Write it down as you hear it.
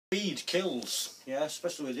Speed kills, yeah,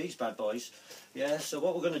 especially with these bad boys. Yeah, so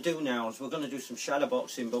what we're going to do now is we're going to do some shadow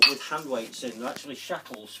boxing, but with hand weights in. They're actually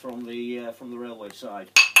shackles from the railway side.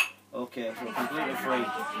 Okay, so completely free.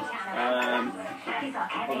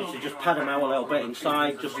 Obviously just pad them out a little bit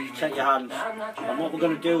inside, just take your hands. And what we're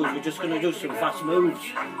going to do is we're just going to do some fast moves.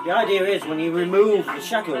 The idea is when you remove the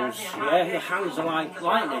shackles, yeah, your hands are like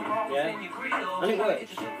lightning, yeah, and it works.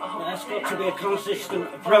 It's got to be a consistent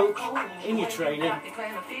approach in your training.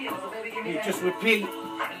 You just repeat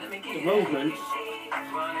the movements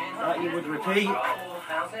that you would repeat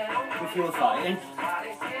if you were fighting.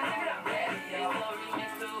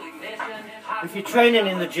 If you're training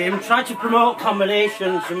in the gym, try to promote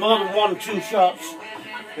combinations of more than 1-2 shots.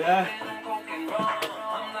 Yeah.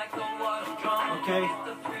 Okay.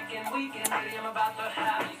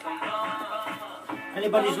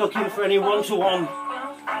 Anybody's looking for any one-to-one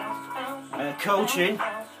coaching,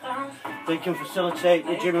 they can facilitate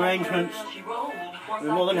the gym arrangements.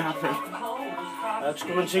 We're more than happy to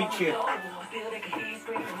come and teach you.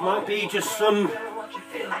 Might be just some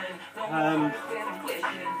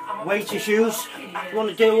weight issues you want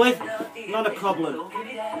to deal with, not a problem.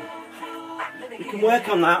 We can work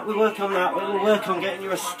on that, we work on that, we'll work on getting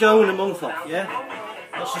you a stone a month off, yeah?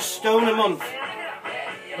 That's a stone a month.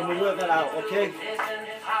 And we work that out, okay?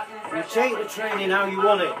 You take the training how you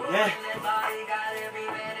want it, yeah?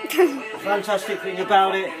 Fantastic thing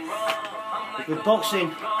about it, with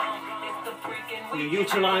boxing, you're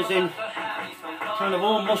utilising kind of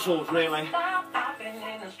all muscles really.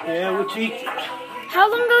 Yeah, we teach. How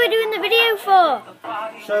long are we doing the video for?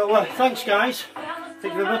 So, thanks guys.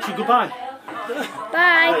 Thank you very much and goodbye.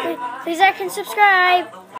 Bye. Please like and subscribe.